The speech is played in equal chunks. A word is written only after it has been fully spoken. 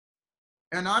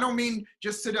And I don't mean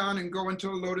just sit down and go into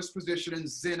a lotus position and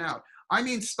zen out. I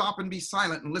mean stop and be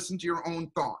silent and listen to your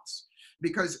own thoughts.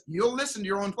 Because you'll listen to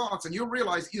your own thoughts and you'll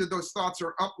realize either those thoughts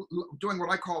are up doing what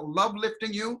I call love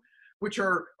lifting you, which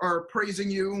are praising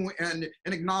you and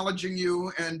acknowledging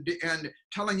you and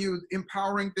telling you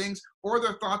empowering things, or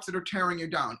they're thoughts that are tearing you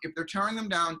down. If they're tearing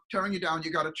you down,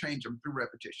 you got to change them through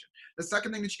repetition. The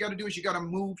second thing that you got to do is you got to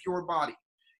move your body.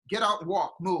 Get out,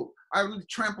 walk, move. I have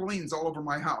trampolines all over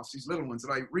my house, these little ones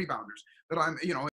that rebounders, that I'm,